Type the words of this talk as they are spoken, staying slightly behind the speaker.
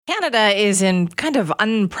Canada is in kind of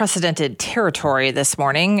unprecedented territory this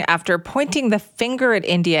morning after pointing the finger at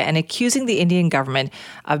India and accusing the Indian government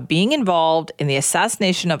of being involved in the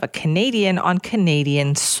assassination of a Canadian on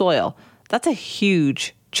Canadian soil. That's a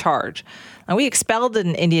huge charge. Now, we expelled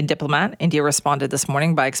an Indian diplomat. India responded this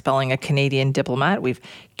morning by expelling a Canadian diplomat. We've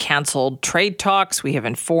canceled trade talks. We have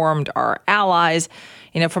informed our allies.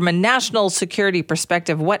 From a national security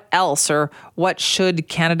perspective, what else or what should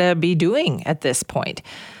Canada be doing at this point?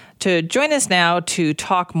 To join us now to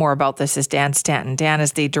talk more about this is Dan Stanton. Dan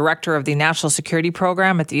is the director of the National Security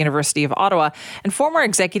Program at the University of Ottawa and former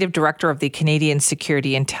executive director of the Canadian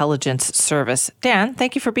Security Intelligence Service. Dan,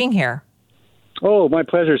 thank you for being here. Oh, my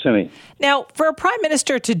pleasure, Simi. Now, for a prime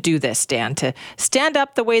minister to do this, Dan, to stand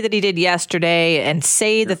up the way that he did yesterday and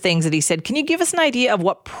say the things that he said, can you give us an idea of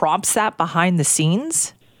what prompts that behind the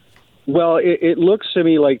scenes? Well, it looks to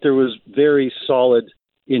me like there was very solid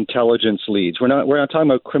intelligence leads. We're not talking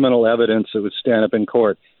about criminal evidence that would stand up in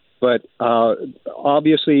court, but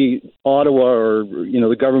obviously Ottawa or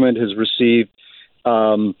the government has received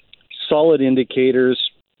solid indicators,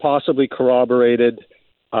 possibly corroborated.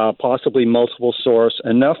 Possibly multiple source,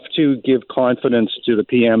 enough to give confidence to the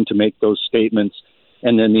PM to make those statements,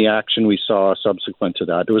 and then the action we saw subsequent to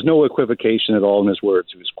that. There was no equivocation at all in his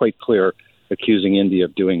words. It was quite clear accusing India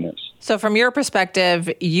of doing this. So from your perspective,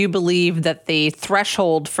 you believe that the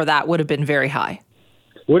threshold for that would have been very high?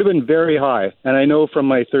 Would have been very high. And I know from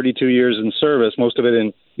my 32 years in service, most of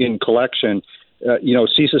it in collection,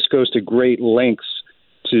 CSIS goes to great lengths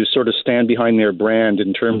to sort of stand behind their brand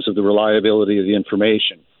in terms of the reliability of the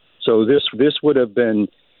information. So this would have been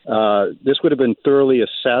thoroughly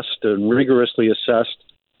assessed and rigorously assessed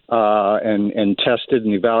and tested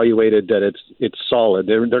and evaluated that it's solid.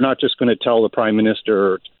 They're not just going to tell the Prime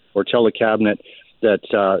Minister or tell the cabinet that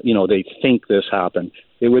they think this happened.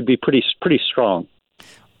 It would be pretty strong.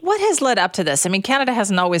 What has led up to this? I mean, Canada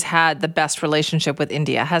hasn't always had the best relationship with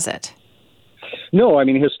India, has it? No, I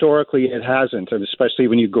mean, historically it hasn't, especially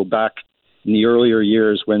when you go back in the earlier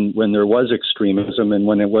years when there was extremism and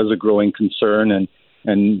when it was a growing concern and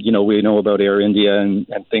we know about Air India and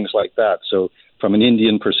things like that. So from an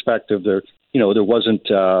Indian perspective, there wasn't,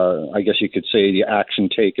 I guess you could say, the action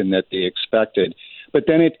taken that they expected. But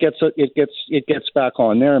then it gets back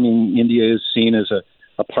on there. I mean, India is seen as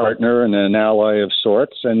a partner and an ally of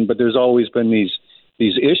sorts, but there's always been these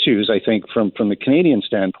issues, I think, from the Canadian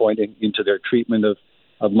standpoint into their treatment of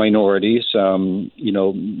minorities,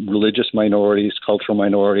 religious minorities, cultural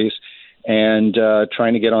minorities, and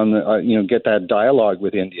trying to get on get that dialogue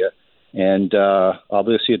with India. And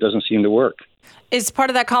obviously, it doesn't seem to work. Is part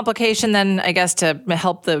of that complication then, I guess, to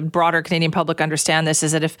help the broader Canadian public understand this,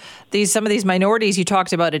 is that if some of these minorities you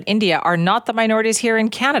talked about in India are not the minorities here in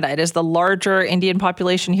Canada, it is the larger Indian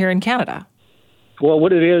population here in Canada? Well,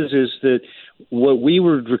 what it is that what we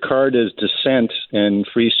would regard as dissent and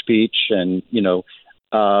free speech and,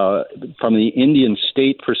 from the Indian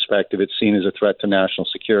state perspective, it's seen as a threat to national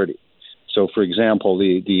security. So, for example,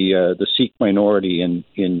 the Sikh minority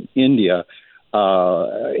in India,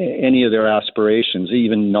 any of their aspirations,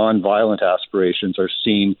 even nonviolent aspirations, are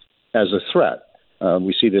seen as a threat.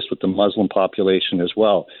 We see this with the Muslim population as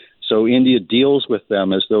well. So India deals with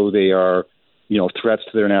them as though they are, threats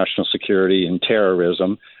to their national security and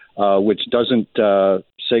terrorism, which doesn't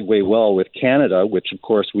segue well with Canada, which of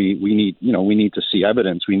course we need to see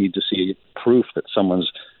evidence. We need to see proof that someone's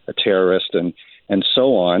a terrorist and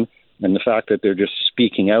so on. And the fact that they're just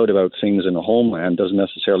speaking out about things in the homeland doesn't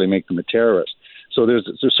necessarily make them a terrorist. So there's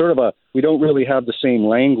sort of we don't really have the same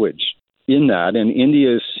language in that. And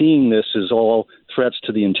India is seeing this as all threats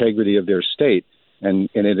to the integrity of their state. And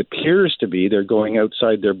it appears to be they're going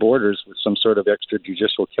outside their borders with some sort of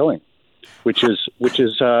extrajudicial killing, which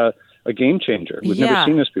is a game changer. We've never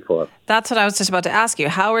seen this before. That's what I was just about to ask you.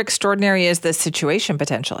 How extraordinary is this situation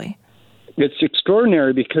potentially? It's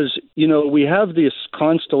extraordinary because, we have this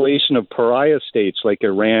constellation of pariah states like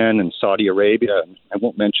Iran and Saudi Arabia, and I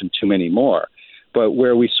won't mention too many more, but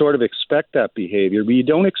where we sort of expect that behavior. But you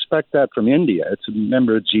don't expect that from India. It's a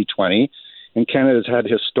member of G20, and Canada's had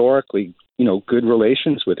historically, good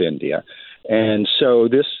relations with India. And so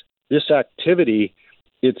this activity,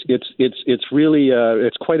 it's really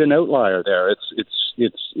it's quite an outlier there. It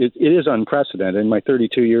is unprecedented. In my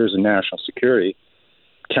 32 years in national security,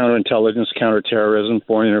 counterintelligence, counterterrorism,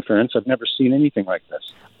 foreign interference, I've never seen anything like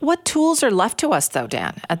this. What tools are left to us, though,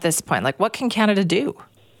 Dan, at this point? Like, what can Canada do?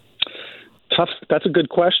 Tough. That's a good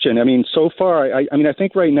question. I mean, so far, I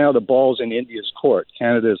think right now the ball's in India's court.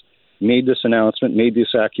 Canada's made this announcement, made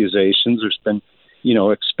these accusations. There's been,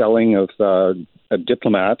 expelling of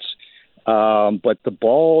diplomats. But the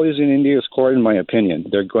ball is in India's court, in my opinion.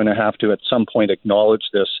 They're going to have to, at some point, acknowledge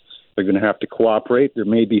this. They're going to have to cooperate. There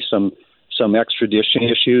may be some extradition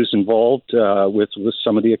issues involved with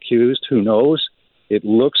some of the accused. Who knows? It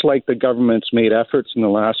looks like the government's made efforts in the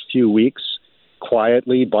last few weeks,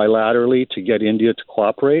 quietly, bilaterally, to get India to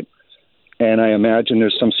cooperate. And I imagine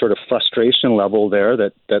there's some sort of frustration level there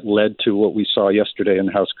that led to what we saw yesterday in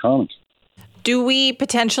the House of Commons. Do we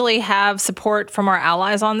potentially have support from our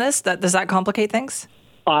allies on this? Does that complicate things?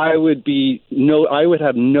 I would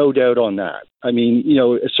have no doubt on that. I mean,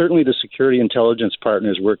 certainly the security intelligence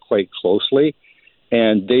partners work quite closely,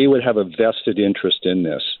 and they would have a vested interest in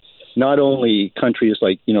this. Not only countries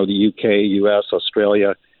like, the UK, US,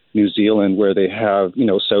 Australia, New Zealand, where they have,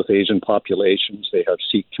 South Asian populations, they have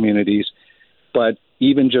Sikh communities, but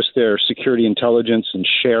even just their security intelligence and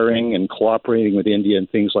sharing and cooperating with India and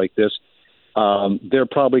things like this, they're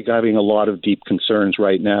probably having a lot of deep concerns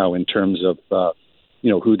right now in terms of,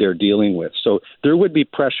 who they're dealing with. So there would be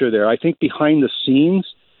pressure there. I think behind the scenes,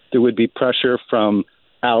 there would be pressure from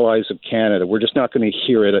allies of Canada. We're just not going to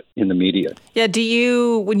hear it in the media. Yeah.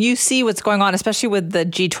 When you see what's going on, especially with the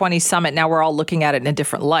G20 summit, now we're all looking at it in a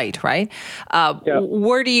different light, right?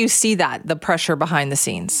 Where do you see the pressure behind the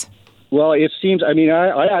scenes? Well, it seems, I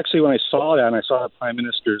actually, when I saw that and I saw the Prime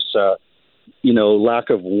Minister's, lack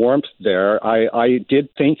of warmth there, I did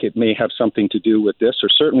think it may have something to do with this, or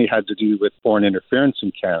certainly had to do with foreign interference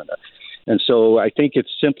in Canada. And so I think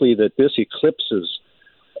it's simply that this eclipses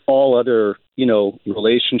all other,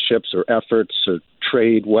 relationships or efforts or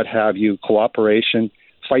trade, what have you, cooperation,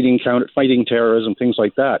 fighting terrorism, things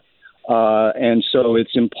like that. And so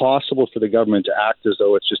it's impossible for the government to act as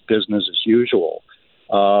though it's just business as usual.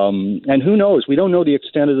 And who knows? We don't know the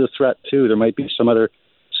extent of the threat, too. There might be some other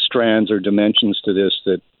strands or dimensions to this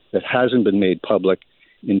that hasn't been made public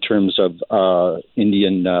in terms of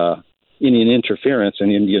Indian interference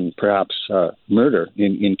and Indian, perhaps, murder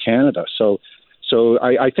in Canada. So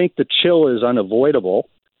I think the chill is unavoidable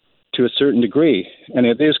to a certain degree. And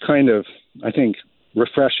it is kind of, I think,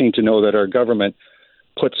 refreshing to know that our government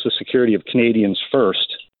puts the security of Canadians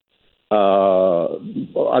first,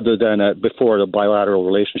 other than before the bilateral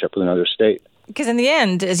relationship with another state. Because in the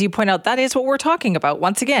end, as you point out, that is what we're talking about.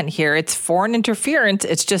 Once again, here, it's foreign interference.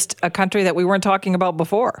 It's just a country that we weren't talking about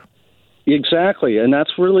before. Exactly. And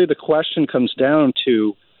that's really the question comes down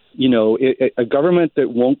to, a government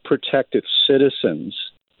that won't protect its citizens.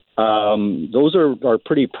 Those are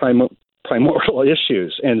pretty primordial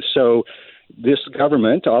issues. And so this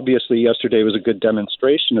government, obviously yesterday was a good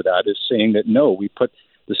demonstration of that, is saying that, no, we put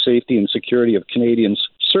the safety and security of Canadians,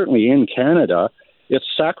 certainly in Canada, it's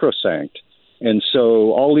sacrosanct. And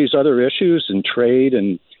so all these other issues and trade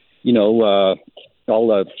and, all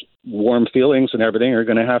the warm feelings and everything are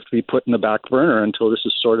going to have to be put in the back burner until this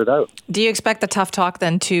is sorted out. Do you expect the tough talk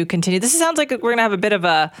then to continue? This sounds like we're going to have a bit of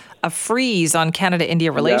a freeze on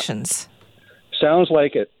Canada-India relations. Yeah. Sounds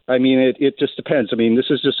like it. It just depends.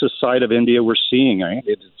 This is just a side of India we're seeing. Right?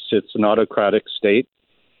 It's an autocratic state,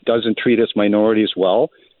 doesn't treat its minorities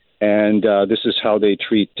well. And this is how they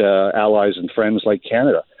treat allies and friends like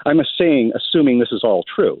Canada. I'm assuming this is all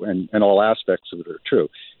true and all aspects of it are true.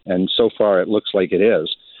 And so far it looks like it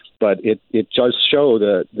is. But it does show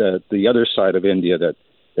the other side of India that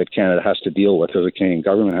Canada has to deal with, or the Canadian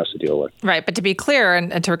government has to deal with. Right. But to be clear,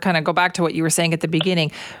 and to kind of go back to what you were saying at the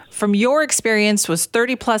beginning, from your experience was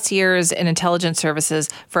 30 plus years in intelligence services,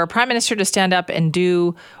 for a prime minister to stand up and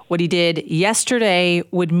do what he did yesterday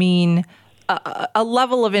would mean a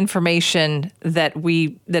level of information that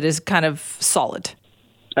is kind of solid.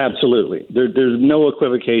 Absolutely. There's no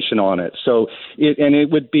equivocation on it. So it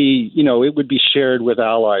would be shared with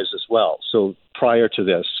allies as well. So prior to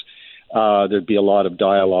this, there'd be a lot of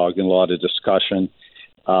dialogue and a lot of discussion.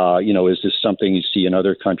 Is this something you see in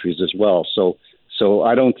other countries as well? So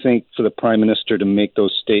I don't think for the Prime Minister to make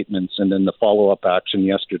those statements and then the follow-up action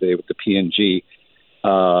yesterday with the PNG,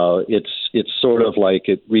 it's sort of like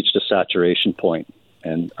it reached a saturation point,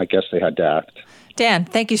 and I guess they had to act. Dan,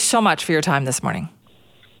 thank you so much for your time this morning.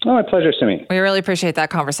 Oh, my pleasure, Simi. We really appreciate that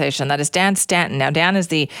conversation. That is Dan Stanton. Now, Dan is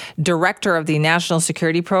the director of the National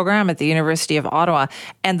Security Program at the University of Ottawa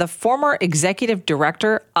and the former executive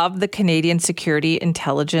director of the Canadian Security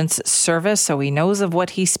Intelligence Service. So he knows of what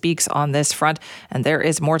he speaks on this front, and there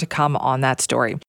is more to come on that story.